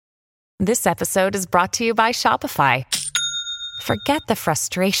This episode is brought to you by Shopify. Forget the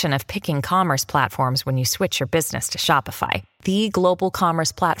frustration of picking commerce platforms when you switch your business to Shopify, the global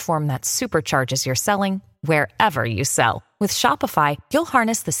commerce platform that supercharges your selling wherever you sell. With Shopify, you'll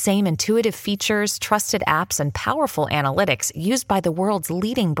harness the same intuitive features, trusted apps, and powerful analytics used by the world's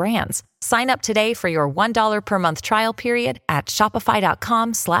leading brands. Sign up today for your $1 per month trial period at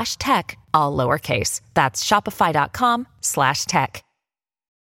shopify.com/tech, all lowercase. That's shopify.com/tech.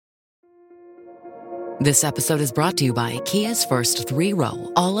 This episode is brought to you by Kia's first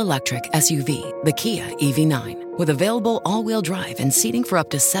 3-row, all-electric SUV, the Kia EV9, with available all-wheel drive and seating for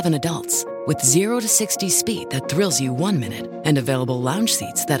up to 7 adults. With 0 to 60 speed that thrills you 1 minute and available lounge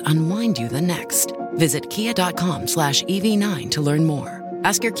seats that unwind you the next. Visit kia.com/EV9 to learn more.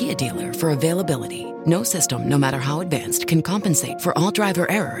 Ask your Kia dealer for availability. No system, no matter how advanced, can compensate for all driver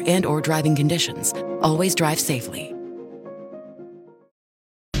error and or driving conditions. Always drive safely.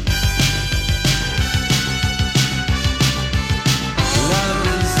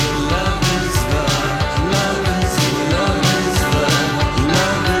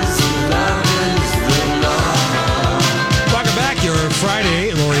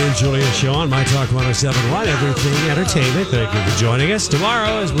 Julia Show on My Talk 107.1, Everything Entertainment. Thank you for joining us.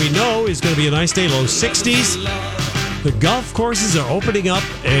 Tomorrow, as we know, is going to be a nice day, low 60s. The golf courses are opening up,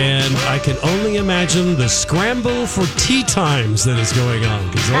 and I can only imagine the scramble for tee times that is going on.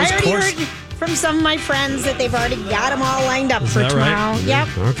 I already heard from some of my friends that they've already got them all lined up for tomorrow. Right? Yep.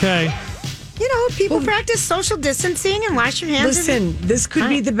 Okay. You know, people practice social distancing and wash your hands. Listen, this could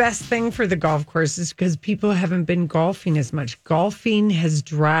be the best thing for the golf courses because people haven't been golfing as much. Golfing has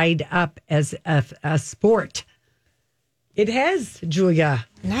dried up as a sport. It has, Julia.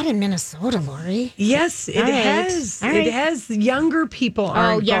 Not in Minnesota, Lori. Yes, it has. It has. Younger people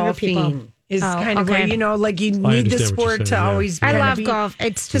aren't golfing. People. Is kind of where, you know, like you need the sport to always I love golf.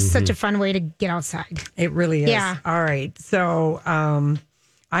 It's just such a fun way to get outside. It really is. Yeah. All right. So,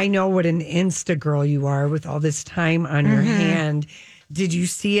 I know what an Insta girl you are with all this time on your hand. Did you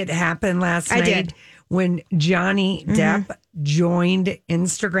see it happen last night? I did. When Johnny Depp joined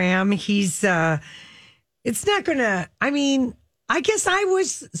Instagram, he's, it's not going to, I mean, I guess I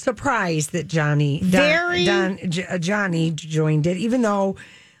was surprised that Johnny joined it, even though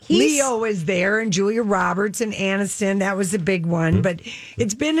Leo was there and Julia Roberts and Aniston. That was a big one. But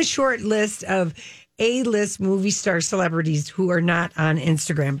it's been a short list of A-list movie star celebrities who are not on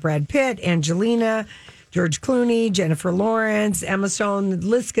Instagram. Brad Pitt, Angelina, George Clooney, Jennifer Lawrence, Emma Stone. The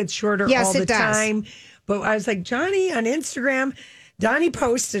list gets shorter all the time. But I was like, Johnny on Instagram. Donnie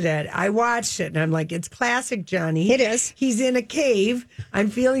posted it. I watched it, and I'm like, it's classic Johnny. It is. He's in a cave. I'm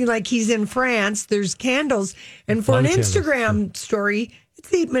feeling like he's in France. There's candles. And for an Instagram story,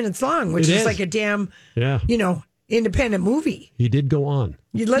 it's 8 minutes long, which is like a damn, independent movie. He did go on.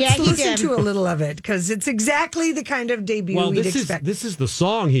 Let's listen to a little of it because it's exactly the kind of debut we'd expect. This is the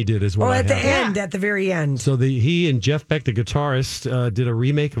song he did as well. At the very end. So he and Jeff Beck, the guitarist, did a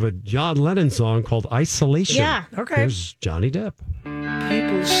remake of a John Lennon song called Isolation. Yeah. Okay. Here's Johnny Depp.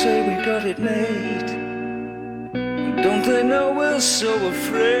 People say we got it made. Don't they know we're so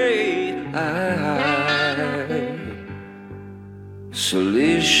afraid?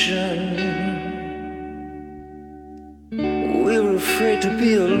 Isolation. We were afraid to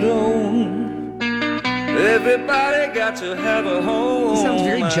be alone. Everybody got to have a home. It sounds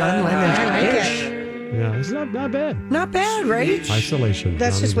very John Lennon-ish. Yeah, it's not bad. Not bad, right? Isolation.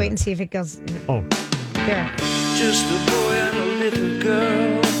 Let's just wait and see if it goes. Oh. There. Just a boy and a little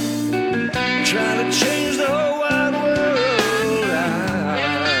girl trying to change the whole wide world.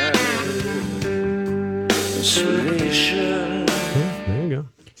 Isolation. There you go.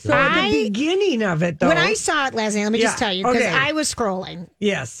 So at the beginning of it, though. When I saw it last night, let me just tell you, because I was scrolling.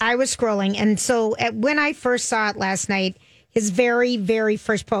 Yes. I was scrolling. And so when I first saw it last night, his very, very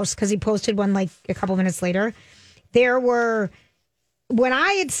first post, because he posted one like a couple minutes later, when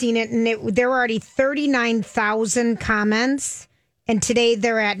I had seen it, and there were already 39,000 comments, and today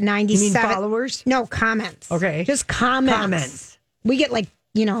they're at 97. You mean followers? No, comments. Okay. Just comments. We get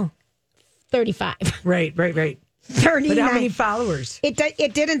 35. Right. 39. But how many followers? It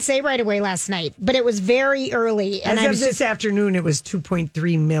didn't say right away last night, but it was very early. And As of this afternoon, it was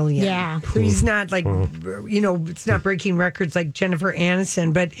 2.3 million. Yeah. So he's not it's not breaking records like Jennifer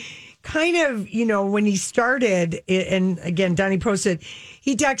Aniston, but kind of, when he started, and again, Donnie posted,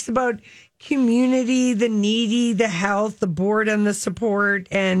 he talks about community, the needy, the health, the boredom, the support,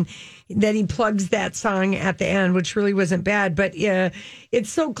 and then he plugs that song at the end, which really wasn't bad. But it's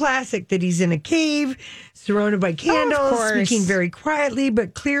so classic that he's in a cave, surrounded by candles, speaking very quietly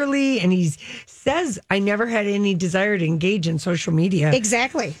but clearly. And he says, I never had any desire to engage in social media.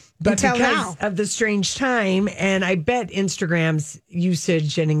 Exactly. But Until because now. of the strange time, and I bet Instagram's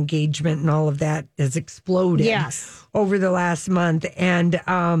usage and engagement and all of that has exploded over the last month. And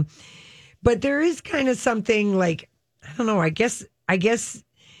but there is kind of something like, I don't know, I guess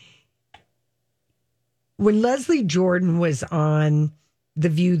when Leslie Jordan was on The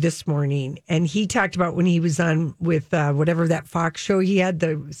View this morning, and he talked about when he was on with whatever that Fox show he had,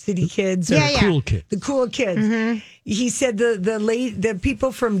 the City Kids, or Cool Kids. The Cool Kids. He said the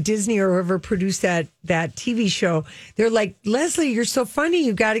people from Disney or whoever produced that TV show, they're like, Leslie, you're so funny,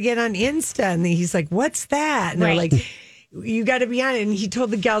 you got to get on Insta. And he's like, what's that? And they're like, you got to be on it. And he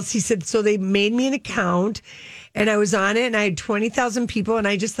told the gals, he said, so they made me an account. And I was on it, and I had 20,000 people, and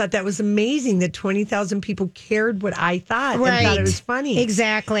I just thought that was amazing that 20,000 people cared what I thought and thought it was funny.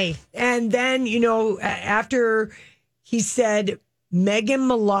 Exactly. And then, after he said Megan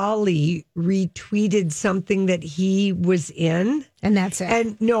Mullally retweeted something that he was in. And that's it.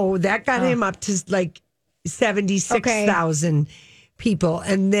 And no, that got him up to like 76,000 people.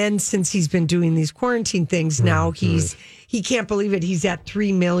 And then since he's been doing these quarantine things, now he can't believe it. He's at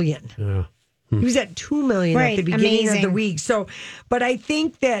 3 million. Yeah. He was at 2 million at the beginning of the week. So, but I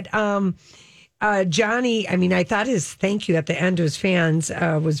think that Johnny, I mean, I thought his thank you at the end to his fans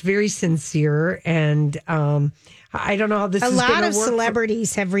was very sincere. And I don't know how this is going to work. A lot of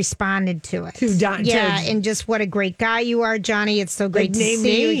celebrities have responded to it. And just what a great guy you are, Johnny. It's so great to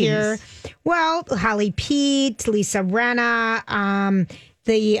see you here. Well, Holly Pete, Lisa Rinna,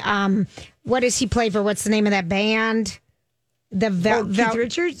 what does he play for? What's the name of that band? Keith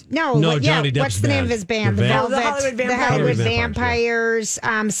Richards? No, Johnny Depp's what's the name of his band? The Hollywood Vampires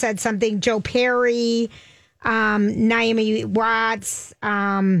said something. Joe Perry, Naomi Watts.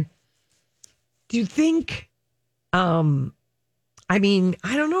 Do you think, I mean,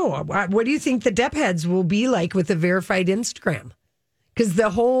 I don't know. What do you think the Depp heads will be like with a verified Instagram? Because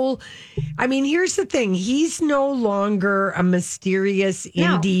here's the thing. He's no longer a mysterious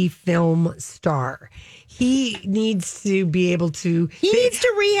indie film star. He needs to be able to... He needs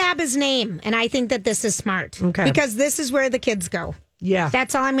to rehab his name. And I think that this is smart. Okay. Because this is where the kids go. Yeah.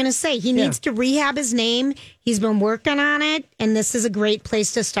 That's all I'm going to say. He needs to rehab his name. He's been working on it. And this is a great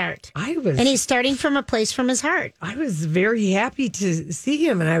place to start. And he's starting from a place from his heart. I was very happy to see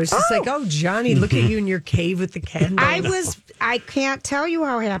him. And I was just like, oh, Johnny, look at you in your cave with the candles. I can't tell you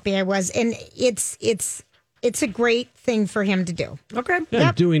how happy I was. And it's a great thing for him to do. Okay.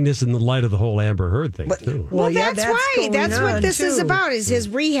 Yeah, doing this in the light of the whole Amber Heard thing, too. Well, that's why. That's what this is about, is his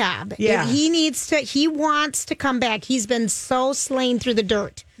rehab. Yeah. He wants to come back. He's been so slain through the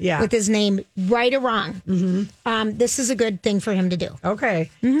dirt with his name, right or wrong. Mm-hmm. This is a good thing for him to do.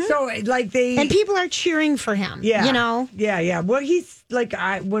 Okay. Mm-hmm. So, and people are cheering for him. Yeah. You know? Yeah. Well, he's like,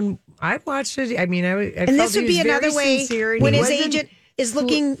 when I watched it, I mean, and this would be another way when his agent is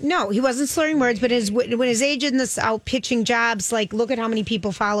looking. No, he wasn't slurring words, but when his agent is out pitching jobs, like, look at how many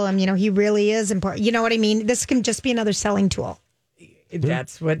people follow him. You know, he really is important. You know what I mean? This can just be another selling tool.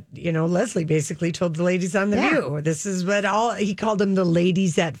 That's what, Leslie basically told the ladies on The View. This is what he called them, the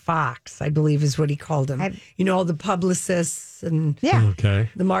ladies at Fox, I believe is what he called them. All the publicists and the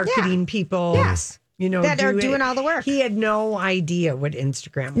marketing people. Yes. That are doing all the work. He had no idea what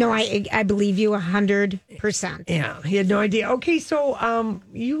Instagram was. No, I believe you 100%. Yeah, he had no idea. Okay, so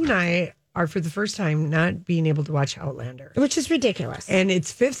you and I are for the first time not being able to watch Outlander. Which is ridiculous. And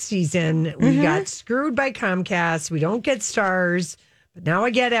it's 5th season. We got screwed by Comcast. We don't get Stars. But now I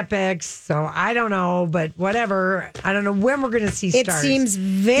get Epix, so I don't know, but whatever. I don't know when we're going to see Stars. It seems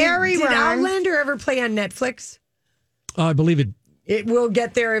very wrong. Did Outlander ever play on Netflix? I believe it. It will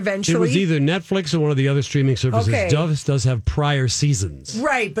get there eventually. It was either Netflix or one of the other streaming services. Okay. Does have prior seasons.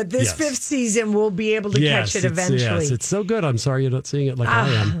 Right, but this 5th season we'll be able to catch it eventually. Yes, it's so good. I'm sorry you're not seeing it like I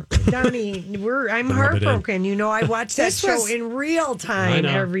am. Donnie, I'm heartbroken. I watch that show in real time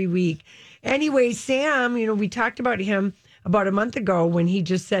every week. Anyway, Sam, we talked about him about a month ago when he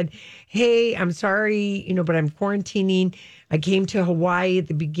just said, hey, I'm sorry, but I'm quarantining. I came to Hawaii at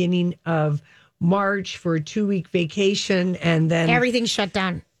the beginning of March for a 2-week vacation, and then everything shut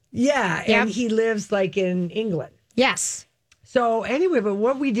down. Yeah, and he lives like in England. Yes. So anyway, but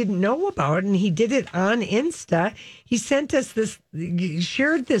what we didn't know about, and he did it on Insta, he sent us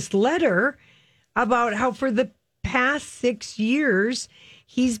shared this letter about how for the past 6 years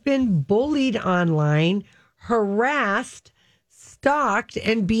he's been bullied online, harassed, stalked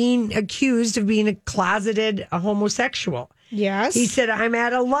and being accused of being a homosexual. Yes. He said, I'm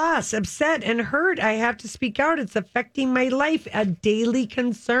at a loss, upset and hurt. I have to speak out. It's affecting my life, a daily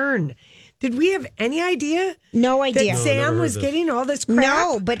concern. Did we have any idea? No idea. That Sam was getting all this crap?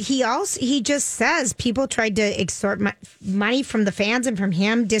 No, but he just says people tried to extort money from the fans and from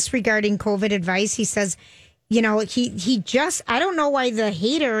him, disregarding COVID advice. He says, he just, I don't know why the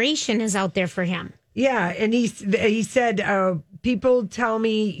hateration is out there for him. Yeah, and he said, people tell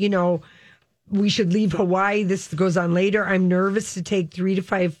me, we should leave Hawaii. This goes on later. I'm nervous to take 3 to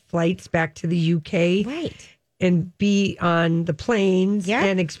 5 flights back to the UK. Right. And be on the planes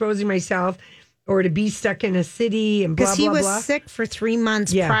and exposing myself, or to be stuck in a city and blah, blah, blah. Because he was sick for 3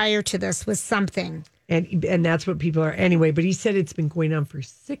 months prior to this with something. And that's what people are. Anyway, but he said it's been going on for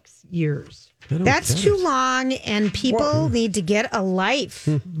 6 years. That's too long, and people need to get a life.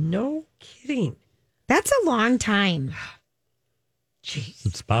 No kidding. That's a long time. Jeez.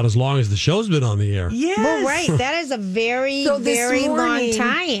 It's about as long as the show's been on the air. Yes. Well, right. That is a very, very long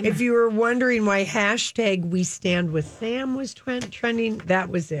time. If you were wondering why hashtag We Stand With Sam was trending, that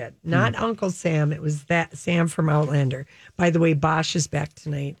was it. Not Uncle Sam. It was that Sam from Outlander. By the way, Bosch is back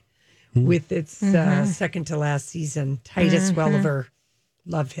tonight with its second to last season. Titus Welliver.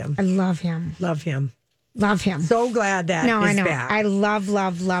 Love him. I love him. Love him. Love him. So glad that is I know. back. I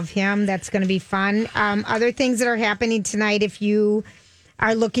love him. That's going to be fun. Other things that are happening tonight, if you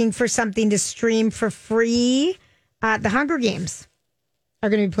are looking for something to stream for free, the Hunger Games are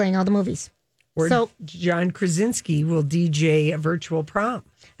going to be playing all the movies. Or John Krasinski will DJ a virtual prom.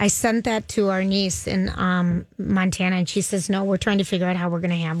 I sent that to our niece in Montana, and she says, no, we're trying to figure out how we're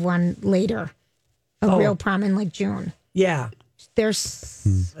going to have one later. A real prom in like June. Yeah.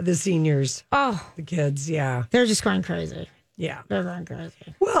 There's the seniors. Oh. The kids, yeah. They're just going crazy. Yeah. They're going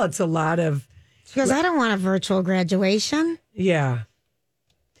crazy. Well, it's a lot of... She goes, I don't want a virtual graduation. Yeah.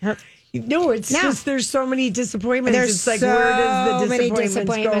 No, it's just there's so many disappointments. It's like, where does the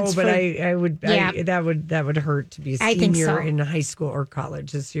disappointments go? But I would that would hurt to be a senior in high school or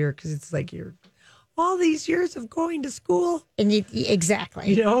college this year, because it's like you're all these years of going to school. And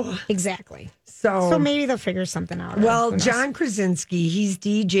exactly. Exactly. So maybe they'll figure something out. Well, John Krasinski, he's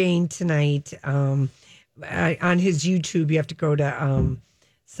DJing tonight on his YouTube. You have to go to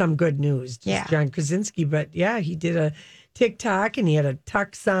Some Good News. Yeah. John Krasinski. But yeah, he did a TikTok and he had a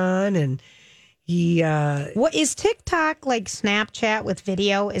tux on, and he... What is TikTok like Snapchat with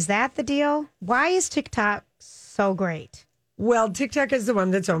video? Is that the deal? Why is TikTok so great? Well, TikTok is the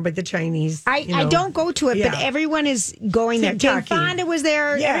one that's owned by the Chinese. I don't go to it, but everyone is going there. Jane Fonda was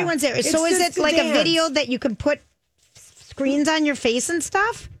there. Yeah. Everyone's there. So is it like a video that you can put screens on your face and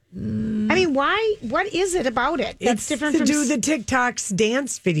stuff? I mean, why? What is it about it that's different to do the TikTok's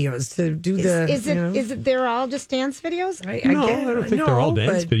dance videos? To do is it? They're all just dance videos? I don't think they're all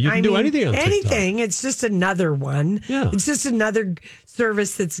dance videos. You can do anything on TikTok. Anything. It's just another one. Yeah. It's just another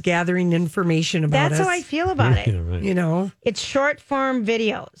service that's gathering information about us. That's how I feel about it. Right. It's short form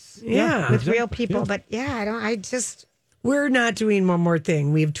videos. With real people. But we're not doing one more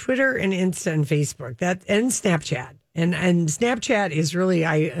thing. We have Twitter and Insta and Facebook and Snapchat. And Snapchat is really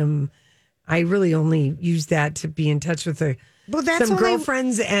I really only use that to be in touch with some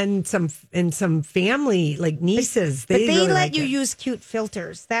girlfriends and some family, like nieces. But they really let you use cute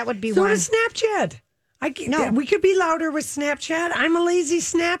filters. That would be so one. does Snapchat. We could be louder with Snapchat. I'm a lazy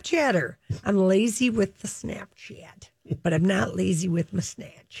Snapchatter. I'm lazy with the Snapchat, but I'm not lazy with my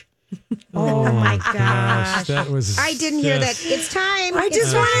snatch. Oh my gosh! That was. I didn't hear that. It's time. I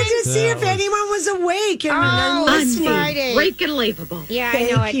just wanted to see if anyone was awake. It's Friday. Unbelievable. Yeah,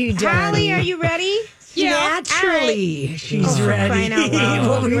 Thank I know it. you, Holly, are you ready? Naturally, she's ready.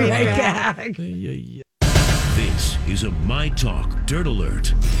 We'll be right back. This is a My Talk Dirt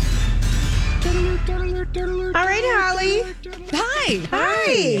Alert. All right, Holly.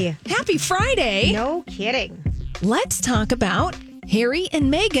 Hi. Happy Friday. No kidding. Let's talk about Harry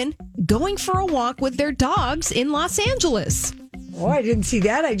and Meghan going for a walk with their dogs in Los Angeles. Oh, I didn't see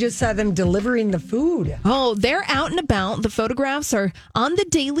that. I just saw them delivering the food. Oh, they're out and about. The photographs are on the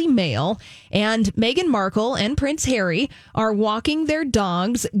Daily Mail. And Meghan Markle and Prince Harry are walking their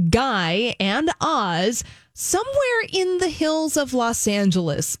dogs, Guy and Oz, somewhere in the hills of Los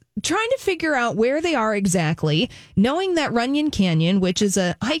Angeles. trying to figure out where they are exactly, knowing that Runyon Canyon, which is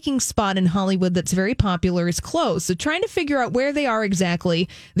a hiking spot in Hollywood that's very popular, is closed. So trying to figure out where they are exactly.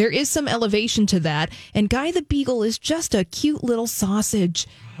 There is some elevation to that. And Guy the Beagle is just a cute little sausage.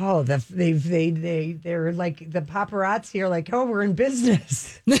 Oh, they're like the paparazzi are like, oh, we're in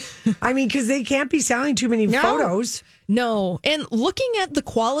business. I mean, because they can't be selling too many photos. No. And looking at the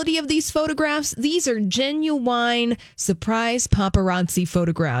quality of these photographs, these are genuine surprise paparazzi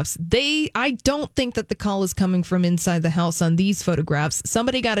photographs. I don't think that the call is coming from inside the house on these photographs.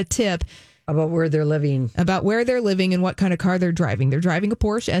 Somebody got a tip about where they're living and what kind of car they're driving. They're driving a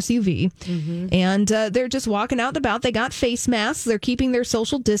Porsche SUV, and they're just walking out and about. They got face masks. They're keeping their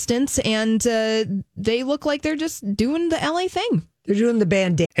social distance, and they look like they're just doing the LA thing. They're doing the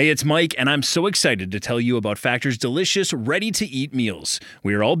band-aid. Hey, it's Mike, and I'm so excited to tell you about Factor's delicious, ready-to-eat meals.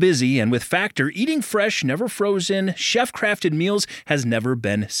 We are all busy, and with Factor, eating fresh, never frozen, chef-crafted meals has never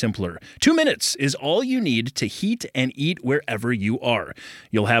been simpler. 2 minutes is all you need to heat and eat wherever you are.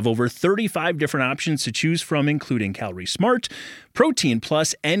 You'll have over 35 different options to choose from, including Calorie Smart, Protein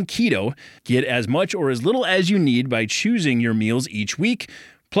Plus, and Keto. Get as much or as little as you need by choosing your meals each week.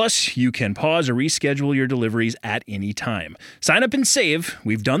 Plus, you can pause or reschedule your deliveries at any time. Sign up and save.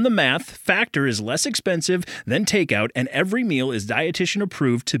 We've done the math. Factor is less expensive than takeout, and every meal is dietitian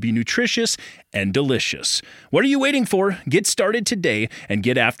approved to be nutritious and delicious. What are you waiting for? Get started today and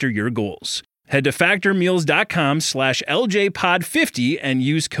get after your goals. Head to factormeals.com/LJPod50 and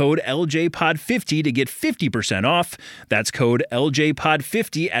use code LJPod50 to get 50% off. That's code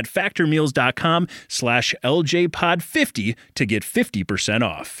LJPod50 at factormeals.com/LJPod50 to get 50%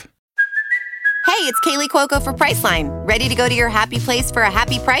 off. Hey, it's Kaylee Cuoco for Priceline. Ready to go to your happy place for a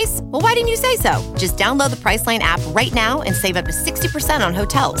happy price? Well, why didn't you say so? Just download the Priceline app right now and save up to 60% on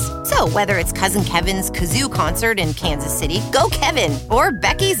hotels. So whether it's Cousin Kevin's Kazoo Concert in Kansas City, go Kevin, or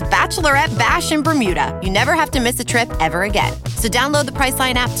Becky's Bachelorette Bash in Bermuda, you never have to miss a trip ever again. So download the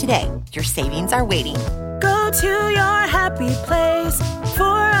Priceline app today. Your savings are waiting. Go to your happy place for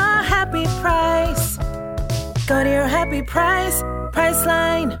a happy price. Go to your happy price,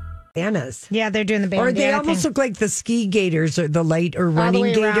 Priceline. Bandanas. Yeah, they're doing the bandana. Or they almost look like the ski gaiters or the light or running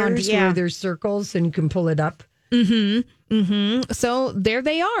gaiters where there's circles and you can pull it up. So there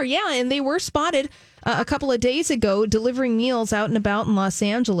they are. Yeah, and they were spotted a couple of days ago delivering meals out and about in Los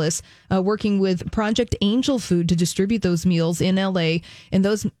Angeles, working with Project Angel Food to distribute those meals in LA. And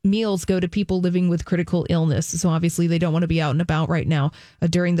those meals go to people living with critical illness. So obviously they don't want to be out and about right now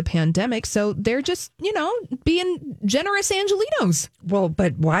during the pandemic. So they're just, being generous Angelinos. Well,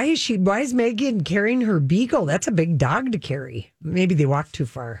 but why is Megan carrying her beagle? That's a big dog to carry. Maybe they walk too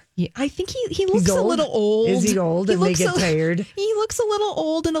far. Yeah, I think he looks a little old. Is he old and they get tired? He looks a little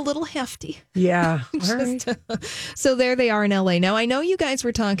old and a little hefty. Yeah. So there they are in LA. Now, I know you guys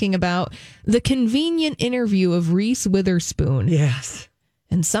were talking about the convenient interview of Reese Witherspoon. Yes.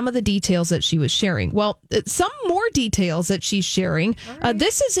 And some of the details that she was sharing. Well, some more details that she's sharing. Right.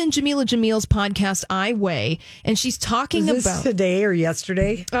 This is in Jamila Jamil's podcast, I Weigh. And she's talking about today or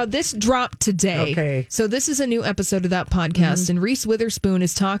yesterday? This dropped today. Okay. So this is a new episode of that podcast. And Reese Witherspoon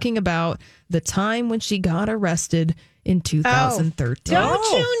is talking about the time when she got arrested in 2013.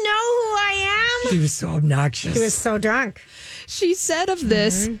 Don't you know who I am? She was so obnoxious. She was so drunk. She said of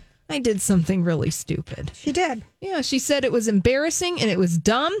this, I did something really stupid. She did. Yeah, she said it was embarrassing and it was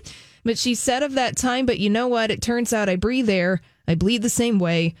dumb. But she said of that time, but you know what? It turns out I breathe air. I bleed the same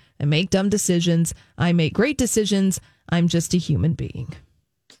way. I make dumb decisions. I make great decisions. I'm just a human being.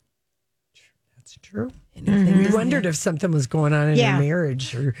 That's true. We wondered if something was going on in her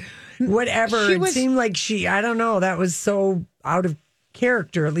marriage or whatever. It seemed like I don't know, that was so out of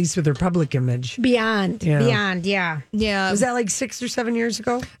character, at least with her public image. Beyond, yeah. Was that like 6 or 7 years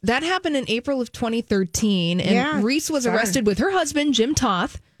ago? That happened in April of 2013. And Reese was arrested with her husband, Jim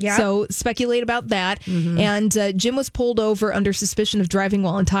Toth. Yeah. So speculate about that. And Jim was pulled over under suspicion of driving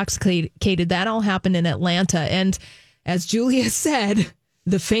while intoxicated. That all happened in Atlanta. And as Julia said,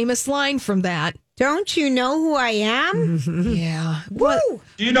 the famous line from that, don't you know who I am? Yeah. Woo!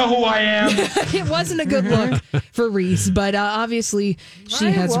 Do you know who I am? It wasn't a good look for Reese, but obviously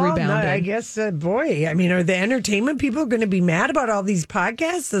she has rebounded. I guess, boy, I mean, are the entertainment people going to be mad about all these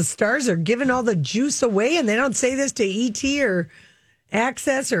podcasts? The stars are giving all the juice away, and they don't say this to ET or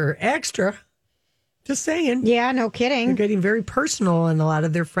Access or Extra. Just saying. Yeah, no kidding. They're getting very personal in a lot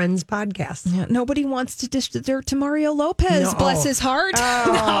of their friends' podcasts. Yeah, nobody wants to dish the dirt to Mario Lopez. No. Bless his heart.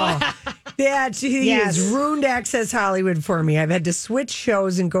 Oh. Yeah, he has ruined Access Hollywood for me. I've had to switch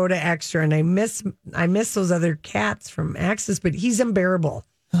shows and go to Extra, and I miss those other cats from Access, but he's unbearable.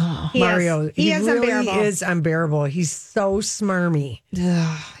 Mario. He is really unbearable. is unbearable. He's so smarmy.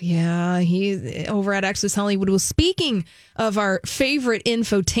 Yeah, he over at Access Hollywood. Well, speaking of our favorite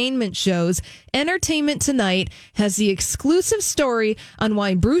infotainment shows, Entertainment Tonight has the exclusive story on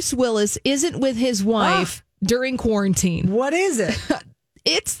why Bruce Willis isn't with his wife during quarantine. What is it?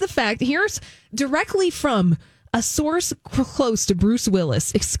 It's the fact. Here's directly from a source close to Bruce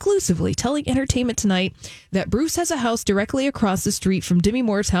Willis, exclusively telling Entertainment Tonight that Bruce has a house directly across the street from Demi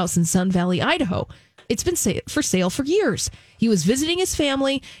Moore's house in Sun Valley, Idaho. It's been for sale for years. He was visiting his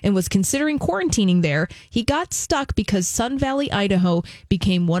family and was considering quarantining there. He got stuck because Sun Valley, Idaho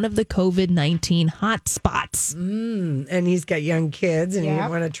became one of the COVID-19 hotspots. And he's got young kids and he didn't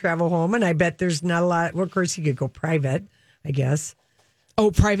want to travel home. And I bet there's not a lot. Well, of course, he could go private, I guess. Oh,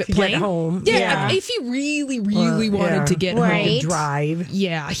 private plane? Get home. Yeah, if he really wanted to get home. To drive.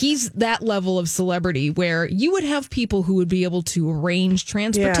 Yeah, he's that level of celebrity where you would have people who would be able to arrange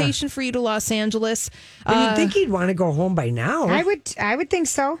transportation for you to Los Angeles. But you'd think he'd want to go home by now. I would think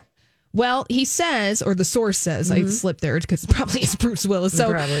so. Well, he says, or the source says, I slipped there because it probably is Bruce Willis.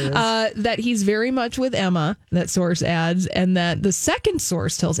 So that he's very much with Emma, that source adds, and that the second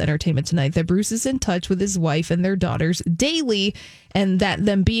source tells Entertainment Tonight that Bruce is in touch with his wife and their daughters daily, and that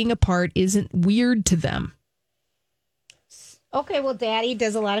them being apart isn't weird to them. Okay, well, Daddy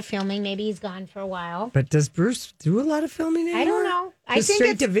does a lot of filming. Maybe he's gone for a while. But does Bruce do a lot of filming anymore? I don't know. I Just think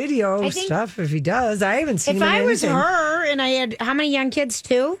straight to video stuff, if he does. I haven't seen him in If I was anything. her and I had, how many young kids?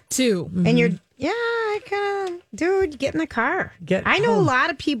 Two? And you're, I kind of, dude, get in the car. I know a lot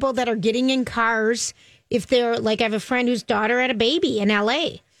of people that are getting in cars if they're, like, I have a friend whose daughter had a baby in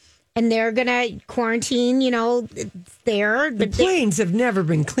L.A., and they're going to quarantine, there. The planes have never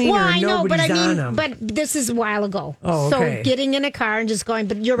been cleaner and nobody's on them. But this is a while ago. Oh, okay. So getting in a car and just going,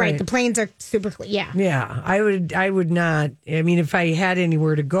 but you're right, the planes are super clean. Yeah. Yeah, I would not. I mean, if I had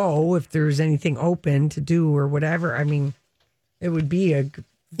anywhere to go, if there was anything open to do or whatever, I mean, it would be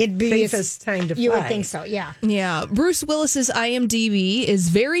It'd be safest time to fly. You would think so, yeah. Yeah. Bruce Willis's IMDb is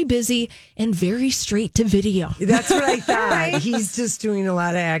very busy and very straight to video. That's what I thought. He's just doing a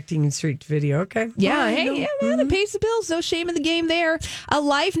lot of acting in straight to video. Okay. Yeah. It pays the bills. No shame in the game there.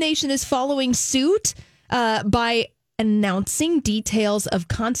 Live Nation is following suit by announcing details of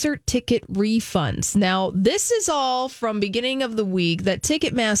concert ticket refunds. Now, this is all from beginning of the week that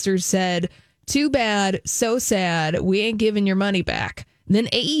Ticketmaster said, too bad, so sad, we ain't giving your money back. Then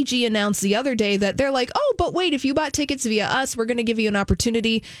AEG announced the other day that they're like, oh, but wait, if you bought tickets via us, we're going to give you an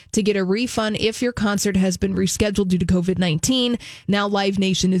opportunity to get a refund if your concert has been rescheduled due to COVID-19. Now Live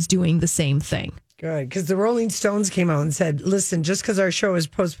Nation is doing the same thing. Good, because the Rolling Stones came out and said, listen, just because our show is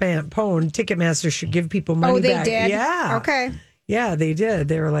postponed, Ticketmaster should give people money back. Oh, they did? Yeah. Okay. Yeah, they did.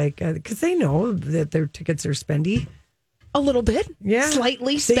 They were like, because they know that their tickets are spendy. A little bit. Yeah.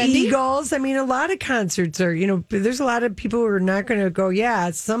 Slightly The spendy. Eagles. I mean, a lot of concerts are, there's a lot of people who are not going to go,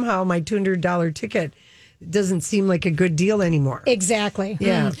 somehow my $200 ticket doesn't seem like a good deal anymore. Exactly.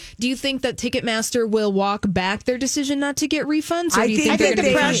 Yeah. Do you think that Ticketmaster will walk back their decision not to get refunds? Or I do you think think, I they're think the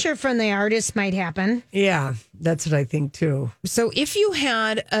going to pressure from the artist might happen. Yeah, that's what I think too. So if you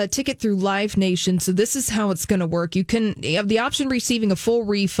had a ticket through Live Nation, so this is how it's going to work. You have the option of receiving a full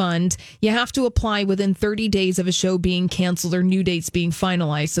refund. You have to apply within 30 days of a show being canceled or new dates being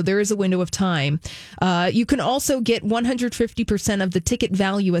finalized. So there is a window of time. You can also get 150% of the ticket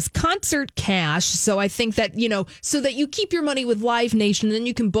value as concert cash. So I think that, so that you keep your money with Live Nation and then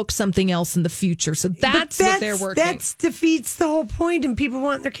you can book something else in the future. So that's what they're working. That defeats the whole point and people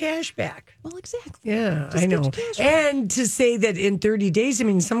want their cash back. Well, exactly. Yeah, Just I know. get your cash back. And to say that in 30 days, I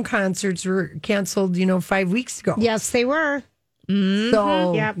mean, some concerts were canceled, 5 weeks ago. Yes, they were.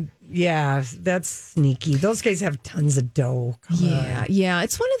 So, Yep. yeah, that's sneaky. Those guys have tons of dough. Come on. Yeah.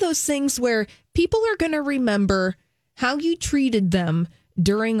 It's one of those things where people are going to remember how you treated them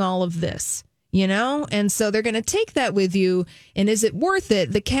during all of this. And so they're going to take that with you. And is it worth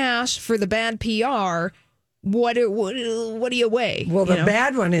it? The cash for the bad PR? What do you weigh? Well, the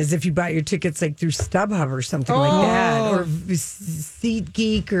bad one is if you bought your tickets like through StubHub or something like that, or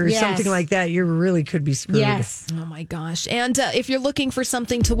SeatGeek or something like that, you really could be screwed. Yes. Oh my gosh. And if you're looking for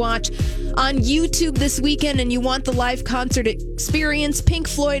something to watch on YouTube this weekend and you want the live concert experience, Pink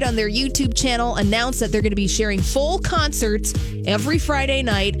Floyd on their YouTube channel announced that they're going to be sharing full concerts every Friday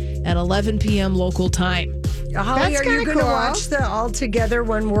night at 11 p.m. local time. Holly, are you going to watch the All Together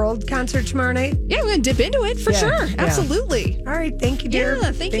One World concert tomorrow night? Yeah, we're going to dip into it for sure. Yeah. Absolutely. All right. Thank you, dear.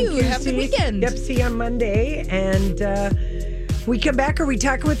 Yeah, thank you. Have a good weekend. Yep. See you on Monday. And we come back. Are we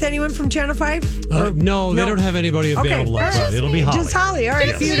talking with anyone from Channel 5? No, they don't have anybody available. Okay. It'll be Holly. Just Holly. All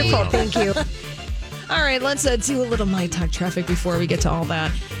right. Beautiful. Thank you. All right, let's do a little My Talk traffic before we get to all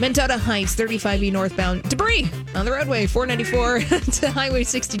that. Mendota Heights, 35E northbound. Debris on the roadway, 494 to Highway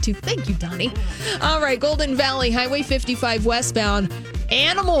 62. Thank you, Donnie. All right, Golden Valley, Highway 55 westbound.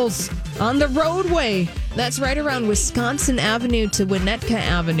 Animals on the roadway. That's right around Wisconsin Avenue to Winnetka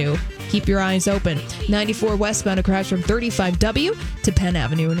Avenue. Keep your eyes open. 94 westbound, a crash from 35W to Penn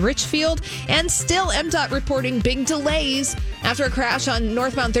Avenue in Richfield. And still MDOT reporting big delays after a crash on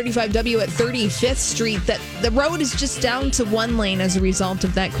northbound 35W at 35th Street. That the road is just down to one lane as a result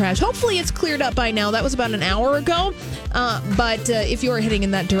of that crash. Hopefully it's cleared up by now. That was about an hour ago. But if you are heading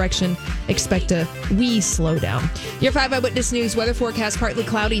in that direction, expect a wee slowdown. Your 5 Eyewitness News weather forecast, partly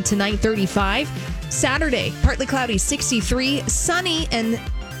cloudy tonight, 35. Saturday, partly cloudy, 63. Sunny and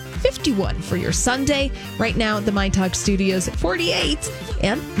 51 for your Sunday. Right now at the My Talk Studios, 48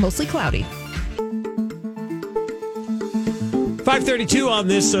 and mostly cloudy. 5:32 on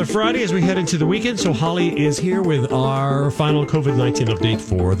this Friday as we head into the weekend. So Holly is here with our final COVID-19 update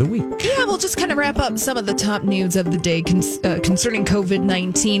for the week. Yeah, we'll just kind of wrap up some of the top news of the day concerning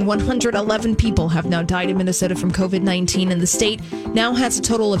COVID-19. 111 people have now died in Minnesota from COVID-19, and the state now has a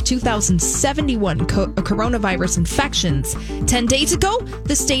total of 2,071 coronavirus infections. 10 days ago,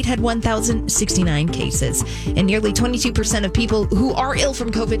 the state had 1,069 cases, and nearly 22% of people who are ill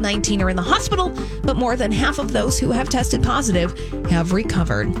from COVID-19 are in the hospital, but more than half of those who have tested positive have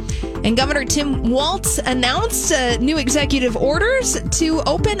recovered. And Governor Tim Walz announced new executive orders to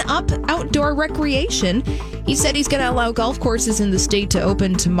open up outdoor recreation. He said he's going to allow golf courses in the state to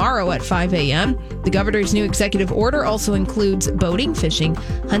open tomorrow at 5 a.m. The governor's new executive order also includes boating, fishing,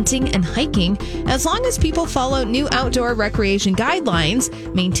 hunting, and hiking, as long as people follow new outdoor recreation guidelines,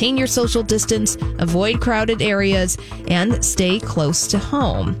 maintain your social distance, avoid crowded areas, and stay close to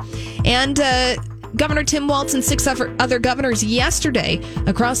home. And Governor Tim Walz and 6 other governors yesterday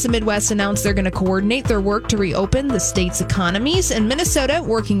across the Midwest announced they're going to coordinate their work to reopen the state's economies. And Minnesota,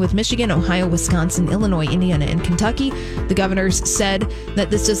 working with Michigan, Ohio, Wisconsin, Illinois, Indiana, and Kentucky, the governors said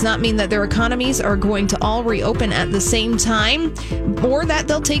that this does not mean that their economies are going to all reopen at the same time, or that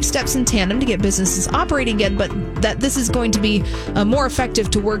they'll take steps in tandem to get businesses operating again, but that this is going to be more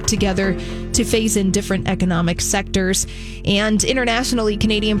effective to work together to phase in different economic sectors. And internationally,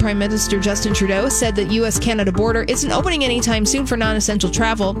 Canadian Prime Minister Justin Trudeau said that U.S.-Canada border isn't opening anytime soon for non-essential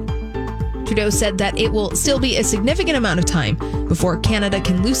travel. Trudeau said that it will still be a significant amount of time before Canada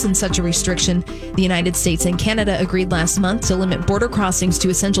can loosen such a restriction. The United States and Canada agreed last month to limit border crossings to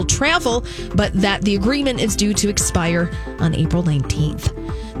essential travel, but that the agreement is due to expire on April 19th.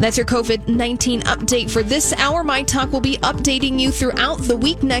 That's your COVID-19 update for this hour. My Talk will be updating you throughout the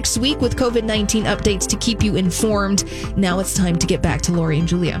week next week with COVID-19 updates to keep you informed. Now it's time to get back to Lori and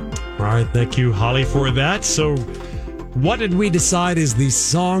Julia. All right, thank you, Holly, for that. So what did we decide is the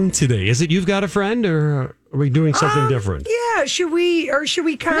song today? Is it You've Got a Friend, or are we doing something different? Yeah, should we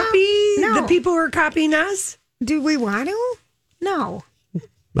copy the people who are copying us? Do we want to? No.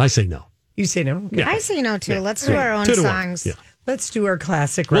 I say no. You say no? Yeah. I say no, too. Let's do our own songs. Yeah. Let's do our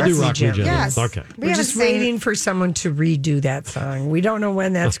classic We'll Rocky do Rock Me Gently. Yes. Okay. We're just waiting for someone to redo that song. We don't know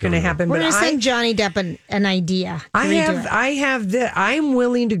when that's going to happen. We're but going to send Johnny Depp an idea. I'm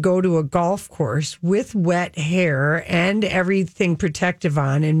willing to go to a golf course with wet hair and everything protective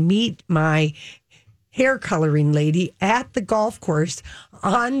on and meet my hair coloring lady at the golf course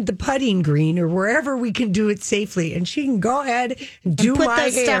on the putting green or wherever we can do it safely. And she can go ahead and do put my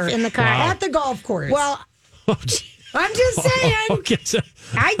that hair stuff in the car at the golf course. Well, I'm just saying. Okay, so,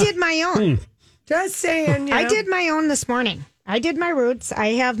 I did my own. Just saying. I did my own this morning. I did my roots. I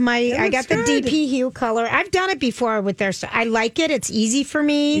have I got the DP hue color. I've done it before with their stuff. I like it. It's easy for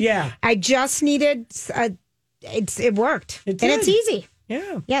me. Yeah. I just needed, it worked. It and it's did. easy.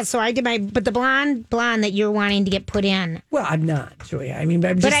 Yeah. Yeah, so I did but the blonde that you're wanting to get put in. Well, I'm not, Julia. I mean,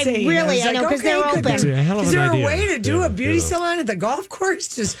 I'm just But saying. I know, because they're open. It's a hell of Is an there idea. a way to do a beauty Yeah. salon at the golf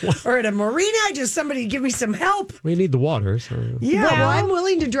course, or at a marina? Just somebody give me some help. We need the water. So. Yeah, Well- well, I'm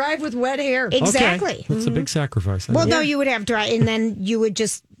willing to drive with wet hair. Exactly. Okay. That's a big sacrifice. Well, no, you would have dry, and then you would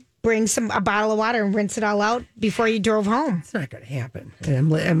just bring a bottle of water and rinse it all out before you drove home. It's not going to happen.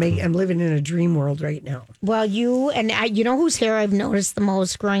 And I'm living in a dream world right now. Well, you know whose hair I've noticed the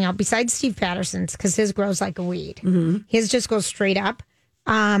most growing out, besides Steve Patterson's, because his grows like a weed. Mm-hmm. His just goes straight up.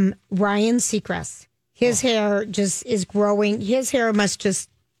 Ryan Seacrest. His hair just is growing. His hair must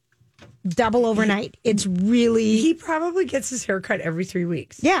just double overnight. It's really... He probably gets his hair cut every 3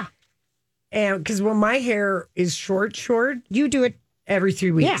 weeks. Yeah. And because when my hair is short, you do it every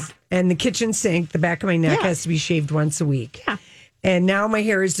 3 weeks. Yeah. And the kitchen sink, the back of my neck has to be shaved once a week. Yeah. And now my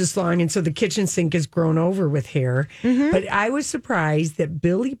hair is just long, and so the kitchen sink is grown over with hair. But I was surprised that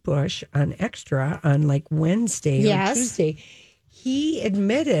Billy Bush on Extra on like Wednesday or Tuesday, he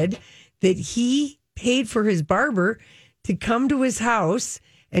admitted that he paid for his barber to come to his house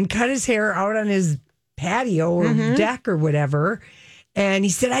and cut his hair out on his patio or deck or whatever. And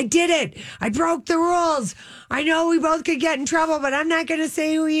he said, I did it. I broke the rules. I know we both could get in trouble, but I'm not going to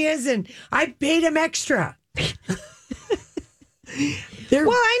say who he is. And I paid him extra. Well,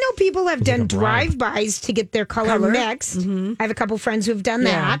 I know people have done drive-bys to get their color mixed. I have a couple friends who've done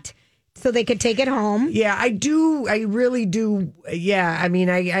that so they could take it home. Yeah, I do. I really do. Yeah, I mean,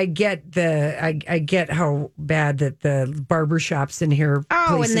 I get I get how bad that the barbershops and hair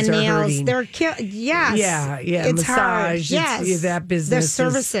places and the are nails. hurting. They're Yeah. It's massage. hard. It's, that business. The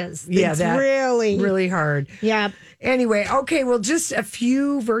services. It's that really hard. Yeah. Anyway, okay, well, just a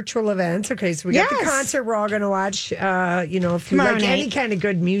few virtual events. Okay, so we got the concert we're all going to watch. If you Tomorrow like night. any kind of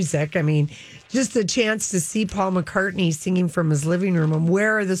good music, I mean, just a chance to see Paul McCartney singing from his living room. And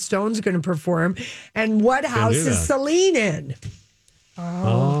where are the Stones going to perform? And what house is Celine in?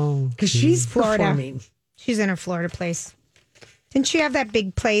 Because she's Florida. performing. She's in her Florida place. Didn't she have that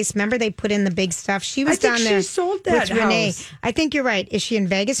big place? Remember they put in the big stuff? She was down there. She sold that with Renee. house. I think you're right. Is she in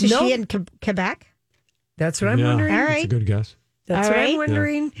Vegas? Is she in Quebec? That's what I'm wondering. All That's right. a good guess. That's All what right. I'm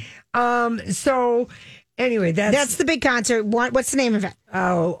wondering. So anyway, That's the big concert. What's the name of it?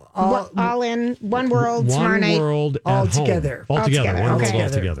 All in One World tomorrow night. One World All at home. together. All together. together. One World Okay. all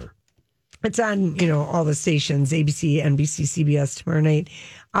together. It's on, all the stations, ABC, NBC, CBS tomorrow night.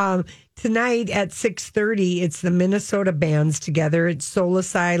 Tonight at 6:30, it's the Minnesota bands together. It's Soul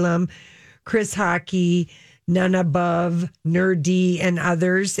Asylum, Chris Hockey, None Above, Nerdy, and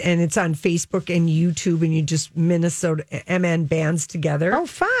others. And it's on Facebook and YouTube, and you just Minnesota MN bands together. Oh,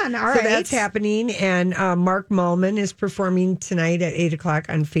 fun. All So right. that's happening. And Mark Mullman is performing tonight at 8 o'clock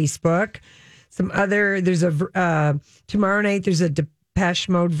on Facebook. Tomorrow night, there's a Depeche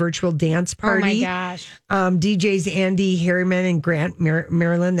Mode virtual dance party. Oh, my gosh. DJs Andy Harriman and Grant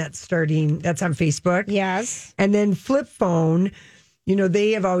Maryland. That's on Facebook. Yes. And then Flip Phone,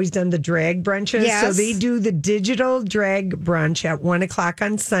 they have always done the drag brunches. Yes. So they do the digital drag brunch at 1 o'clock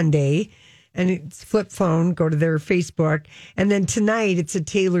on Sunday. And it's Flip Phone. Go to their Facebook. And then tonight, it's a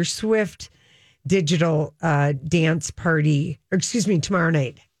Taylor Swift digital dance party. Or excuse me, tomorrow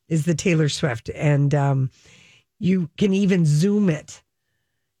night is the Taylor Swift. And you can even Zoom it.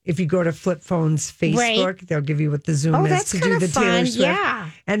 If you go to Flip Phone's Facebook, they'll give you what the Zoom is to do the Taylor Swift.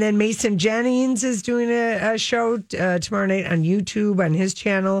 Yeah. And then Mason Jennings is doing a show tomorrow night on YouTube on his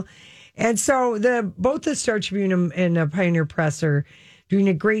channel. And so both the Star Tribune and Pioneer Press are doing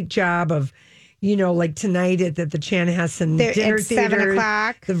a great job of, like tonight at the Chanhassen Dinner at 7 Theater,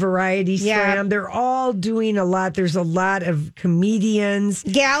 o'clock. the Variety Slam. They're all doing a lot. There's a lot of comedians.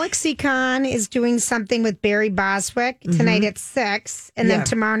 GalaxyCon is doing something with Barry Boswick tonight at 6. And then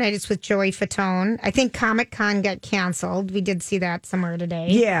tomorrow night it's with Joey Fatone. I think Comic Con got canceled. We did see that somewhere today.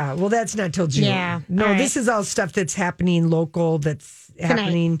 Yeah, well, that's not till June. Yeah, no, all right. this is all stuff that's happening local. That's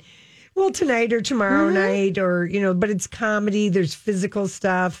happening. Well, tonight or tomorrow night, or but it's comedy. There's physical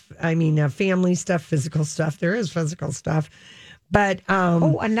stuff. I mean, family stuff, physical stuff. There is physical stuff, but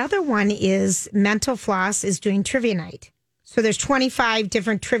another one is Mental Floss is doing trivia night. So there's 25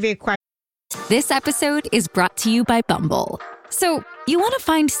 different trivia questions. This episode is brought to you by Bumble. So, you want to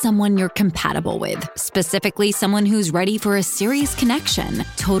find someone you're compatible with, specifically someone who's ready for a serious connection,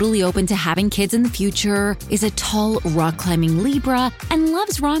 totally open to having kids in the future, is a tall, rock-climbing Libra, and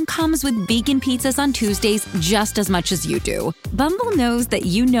loves rom-coms with vegan pizzas on Tuesdays just as much as you do. Bumble knows that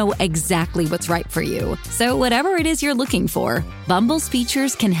you know exactly what's right for you. So whatever it is you're looking for, Bumble's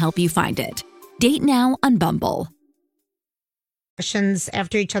features can help you find it. Date now on Bumble. Questions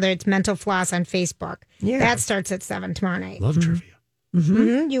after each other. It's Mental Floss on Facebook. Yeah. That starts at 7 tomorrow night. Love trivia.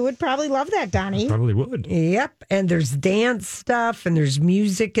 You would probably love that, Donnie. Probably would. Yep. And there's dance stuff, and there's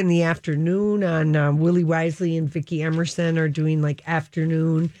music in the afternoon on Willie Wisely and Vicki Emerson are doing like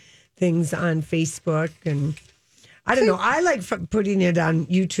afternoon things on Facebook. And I don't know. I like putting it on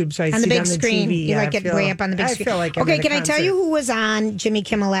YouTube, so I on see the it big on the screen. TV. You like it way up on the big screen. I feel like I'm okay, at a can I tell you concert. who was on Jimmy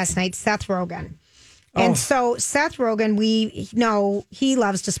Kimmel last night? Seth Rogen. And so Seth Rogen, we know he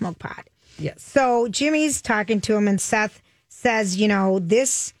loves to smoke pot. Yes. So Jimmy's talking to him, and Seth says,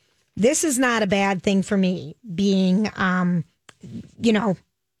 this is not a bad thing for me being, having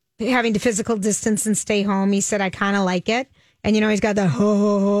to physical distance and stay home. He said, I kind of like it. And, he's got the ho,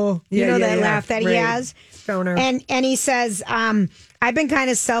 ho, ho, laugh that he has. Stoner. And he says, I've been kind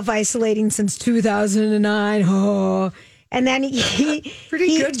of self-isolating since 2009. Ho. And then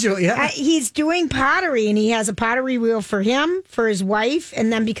Pretty good, Julia. He's doing pottery, and he has a pottery wheel for him, for his wife,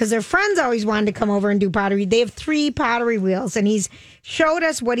 and then because their friends always wanted to come over and do pottery, they have 3 pottery wheels, and he's showed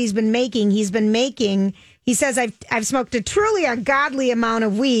us what he's been making. He says, I've smoked a truly ungodly amount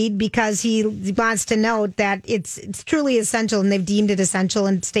of weed because he wants to note that it's truly essential, and they've deemed it essential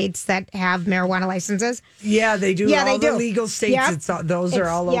in states that have marijuana licenses. Yeah, they do. Yeah, all they the do. legal states, those are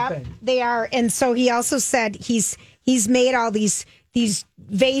all open. They are. And so he also said he's made all these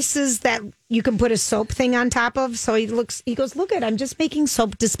vases that you can put a soap thing on top of. So he goes, look I'm just making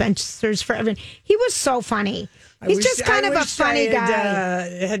soap dispensers for everyone. He was so funny. He's just kind of a funny guy.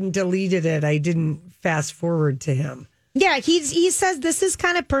 Hadn't deleted it. I didn't fast forward to him. Yeah, he says this is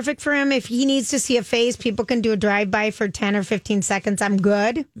kind of perfect for him. If he needs to see a face, people can do a drive-by for 10 or 15 seconds. I'm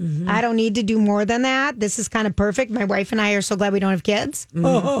good. Mm-hmm. I don't need to do more than that. This is kind of perfect. My wife and I are so glad we don't have kids.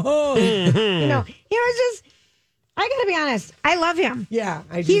 Mm-hmm. He was just... I got to be honest. I love him. Yeah,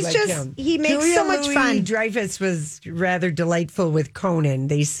 I do like him. He makes Julia so much fun. Dreyfus was rather delightful with Conan.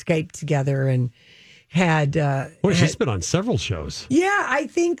 They Skyped together and had... she's been on several shows. Yeah, I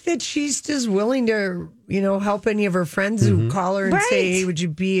think that she's just willing to, help any of her friends who call her and say, hey, would you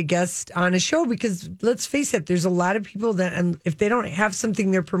be a guest on a show? Because let's face it, there's a lot of people that, and if they don't have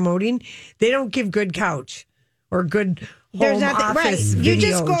something they're promoting, they don't give good couch or good... There's nothing right. You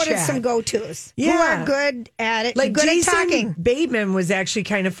just go chat. to some go-tos who Yeah. are good at it, like good Jason at talking. Bateman was actually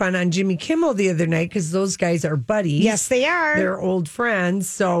kind of fun on Jimmy Kimmel the other night because those guys are buddies. Yes, they are. They're old friends.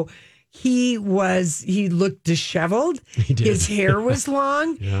 So he looked disheveled. He did. His hair was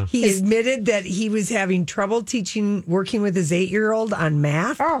long. Yeah. He admitted that he was having trouble working with his 8-year-old on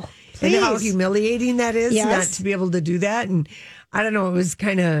math. Oh, and how please. humiliating that is Yes. not to be able to do that. And I don't know, it was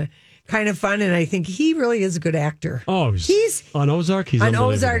kind of fun, and I think he really is a good actor. Oh, he's on Ozark. He's on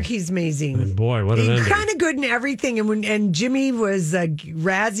unbelievable. Ozark. He's amazing. And boy, what an ending! Kind of good in everything. And Jimmy was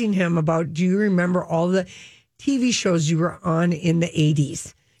razzing him about. Do you remember all the TV shows you were on in the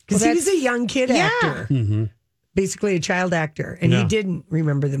 80s? Because he was a young kid actor, basically a child actor, and he didn't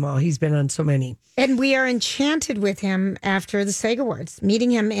remember them all. He's been on so many. And we are enchanted with him after the SAG Awards,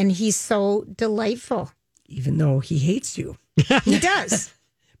 meeting him, and he's so delightful. Even though he hates you, he does.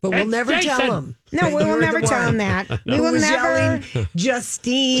 But we'll never tell him. No, we will never tell him that. We will never.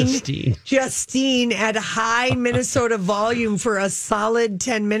 Yelling, Justine at high Minnesota volume for a solid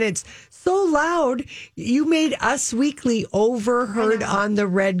 10 minutes. So loud, you made Us Weekly overheard on the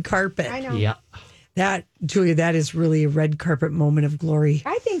red carpet. I know. Yeah. Julia, that is really a red carpet moment of glory.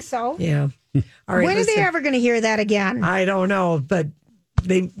 I think so. Yeah. All right. When are they ever going to hear that again? I don't know, but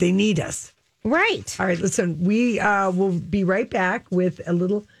they need us. Right. All right, listen, we will be right back with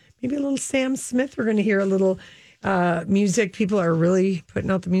maybe a little Sam Smith. We're going to hear a little music. People are really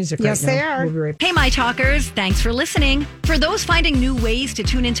putting out the music right now. Yes, they are. We'll be right back. Hey, My Talkers, thanks for listening. For those finding new ways to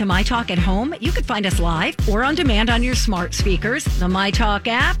tune into My Talk at home, you could find us live or on demand on your smart speakers, the My Talk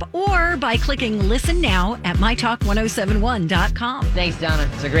app, or by clicking Listen Now at MyTalk1071.com. Thanks, Donna.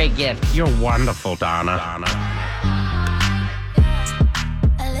 It's a great gift. You're wonderful, Donna.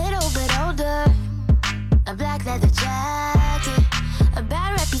 A black leather jacket, a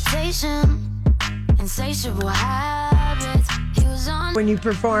bad reputation, insatiable habits. He was on. When you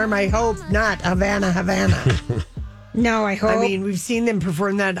perform, I hope not Havana. No, I hope. I mean, we've seen them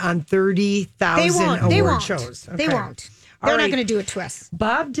perform that on 30,000 award shows. They won't. They're not going to do it to us.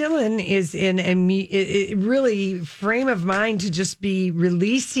 Bob Dylan is in a really frame of mind to just be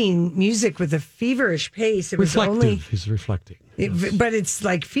releasing music with a feverish pace. It was He's reflecting. But it's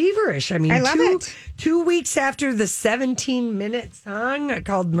like feverish. I mean, I love it. 2 weeks after the 17-minute song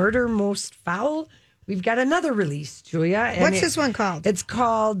called Murder Most Foul, we've got another release, Julia. And What's this one called? It's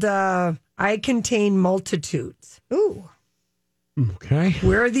called I Contain Multitudes. Ooh. Okay.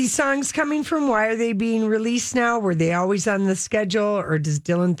 Where are these songs coming from? Why are they being released now? Were they always on the schedule, or does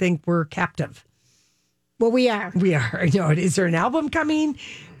Dylan think we're captive? Well, we are. We are. I know. Is there an album coming?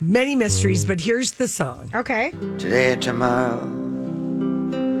 Many mysteries, but here's the song. Okay. Today and tomorrow,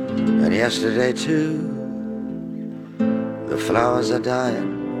 and yesterday too. The flowers are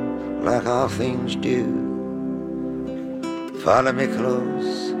dying like all things do. Follow me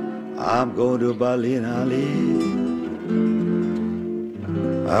close, I'm going to Berlin, Ali.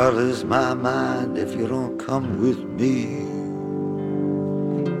 I'll lose my mind if you don't come with me.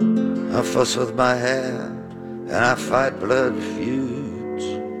 I fuss with my hair and I fight blood feuds.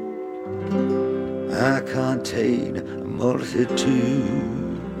 I contain multitudes.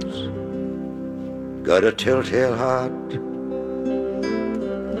 Got a telltale heart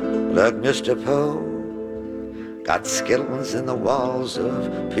like Mr. Poe. Got skeletons in the walls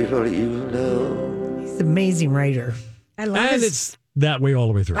of people you know. He's an amazing writer. I love and it's that way all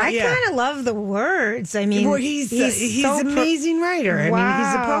the way through. I kind of love the words. I mean, well, he's so an amazing writer. I mean,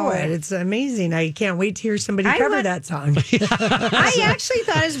 he's a Wow. poet. It's amazing. I can't wait to hear somebody cover that song. I actually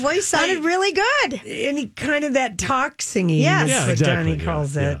thought his voice sounded really good. Any kind of that talk singing. Yes. That's Yeah, what exactly. Johnny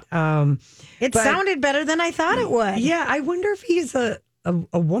calls Yeah, it. It but- sounded better than I thought it would. Yeah, I wonder if he's a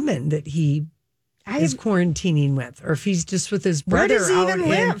woman that he is quarantining with, or if he's just with his Where brother. does he out even in-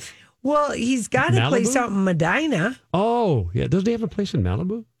 live? Well, he's got a place Malibu? out in Medina. Oh, yeah. Doesn't he have a place in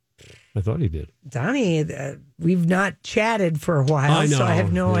Malibu? I thought he did. Donnie, we've not chatted for a while, I know, so I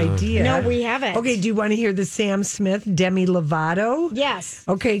have no yeah. idea. No, we haven't. Okay, do you want to hear the Sam Smith, Demi Lovato? Yes.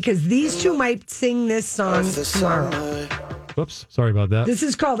 Okay, because these two might sing this song tomorrow. Whoops. Sorry about that. This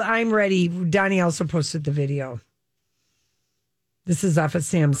is called I'm Ready. Donnie also posted the video. This is off of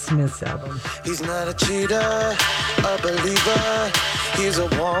Sam Smith's album. He's not a cheater, a believer. He's a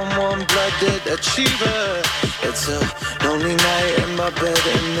warm-blooded achiever. It's a lonely night in my bed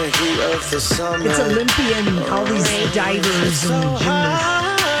in the heat of the summer. It's Olympian, all these divers So and gymnasts.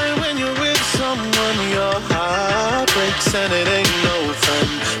 high when you're with someone, your heart breaks and it ain't no fun.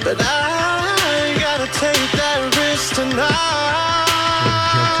 But I gotta take that risk tonight.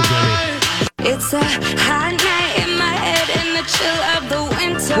 It's a hot night in my head in the chill of the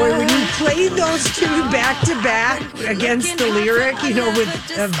winter. Boy, when you play those two back to back against the lyric, you know, with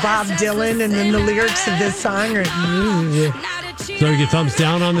Bob Dylan and then the lyrics of this song are. So you get thumbs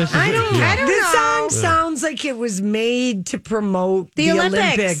down on this? I don't Yeah. This know. song sounds like it was made to promote The the Olympics.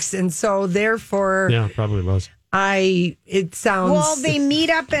 Olympics. And so therefore Yeah, probably was. it sounds Well, they meet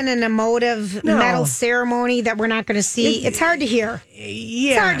up in an emotive No. medal ceremony that we're not going to see. It's hard to hear.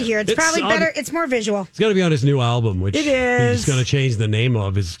 yeah. It's hard to hear. It's probably on- better. It's more visual. It's going to be on his new album, which It is. he's going to change the name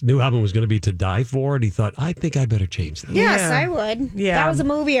of. His new album was going to be To Die For, and he thought, I think I better change that. Yes, Yeah. I would. Yeah. That was a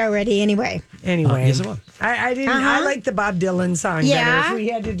movie already anyway. Anyway. Yes, it was. I didn't Uh-huh. I like the Bob Dylan song Yeah. better. If we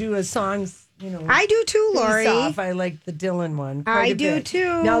had to do a song, you know. I do too, Lori. Off, I like the Dylan one. I quite a do bit.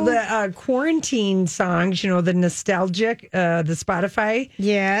 too. Now the quarantine songs, you know, the nostalgic, the Spotify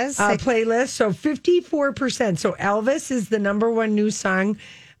Yes. playlist. So 54%. So Elvis is the number one new song.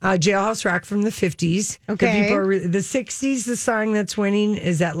 Jailhouse Rock from the 50s. Okay. The 60s, the song that's winning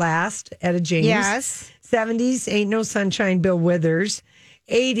is At Last, Etta James. Yes. 70s, Ain't No Sunshine, Bill Withers.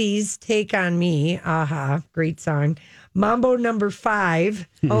 80s, Take On Me. Aha, great song. Mambo number 5.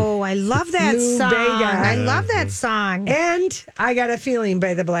 Oh, I love that Lou song. Bega. I love that song. And I Got a Feeling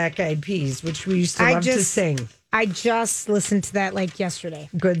by the Black Eyed Peas, which we used to love to sing. I just listened to that like yesterday.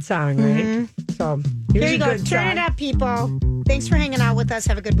 Good song, right? So here's Here you a go. good Turn song. it up, people. Thanks for hanging out with us.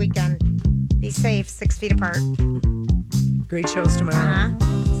 Have a good weekend. Be safe. 6 feet apart. Great shows tomorrow.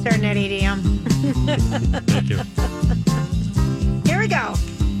 Starting at 8 a.m. Thank you. Here we go.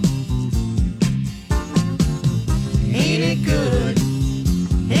 Ain't it good?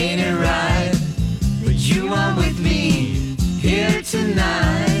 Ain't it right? But you are with me here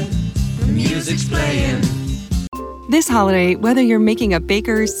tonight. The music's playing. This holiday, whether you're making a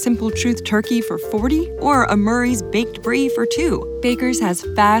Baker's Simple Truth turkey for 40 or a Murray's Baked Brie for 2, Baker's has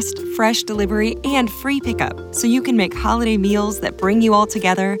fast, fresh delivery and free pickup, so you can make holiday meals that bring you all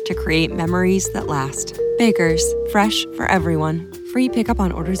together to create memories that last. Baker's, fresh for everyone. Free pickup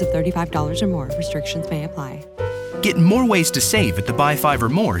on orders of $35 or more. Restrictions may apply. Get more ways to save at the Buy 5 or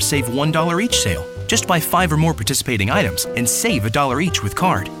More Save $1 each sale. Just buy 5 or more participating items and save $1 each with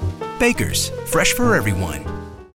card. Baker's, fresh for everyone.